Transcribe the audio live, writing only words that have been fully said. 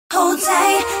Hold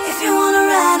tight if you wanna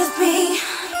ride with me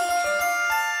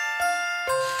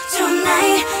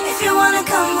tonight, if you wanna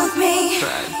come with me.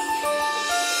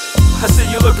 I see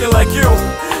you looking like you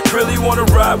really wanna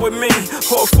ride with me.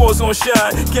 All fours on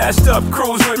shine, gassed up,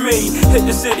 cruise with me. Hit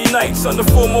the city nights under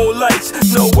full moon lights.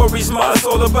 No worries, ma, it's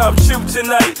all about you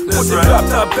tonight. Put the drop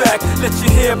top back, let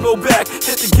your hair blow back.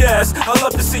 Hit the gas, I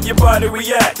love to see your body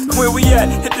react. Where we at?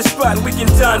 Hit the spot, we can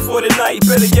dine for the night.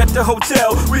 Better get the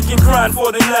hotel, we can grind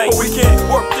for the night. Or we can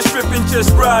work the strip and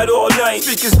just ride all night.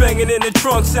 Speakers banging in the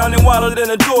trunk, sounding wilder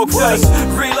than a dog fight.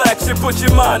 Relax and put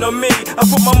your mind on me. I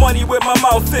put my money where my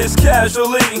mouth is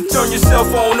casually. Turn your cell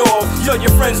phone off, tell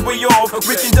your friends we off.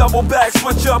 We can double back,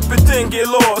 switch up and then get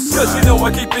lost. Cause you know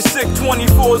I keep it sick,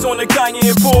 24s on the Kanye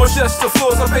and Porsche. Just the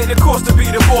floors, I pay the cost to be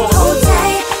the boss. Hold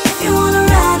tight if you wanna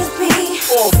ride with me.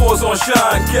 All fours on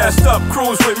shine, gassed up,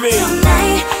 cruise with me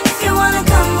tonight, if you wanna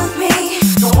come with me.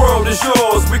 The world is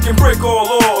yours, we can break all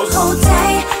laws. Hold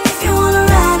tight if you wanna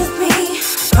ride with me.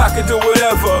 I can do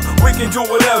whatever, we can do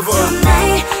whatever.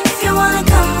 Tonight, if you wanna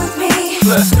come with me.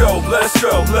 Let's go, let's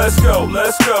go, let's go,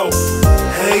 let's go.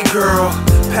 Hey girl,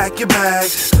 pack your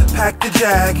bags, pack the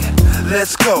jag.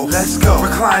 Let's go, let's go.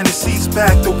 Recline the seats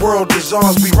back, the world is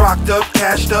ours. We rocked up,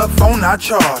 cashed up, phone not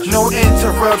charged. No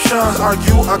interruptions, are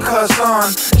you a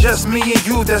cuss-on? Just me and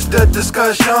you, that's the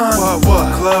discussion.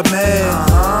 What? Club med,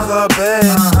 club bed.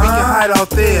 We can hide out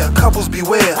there, couples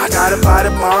beware. I gotta buy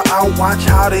the bar out, watch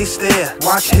how they stare.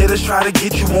 Watch hitters try to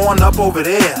get you on up over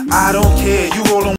there. I don't care, you rollin'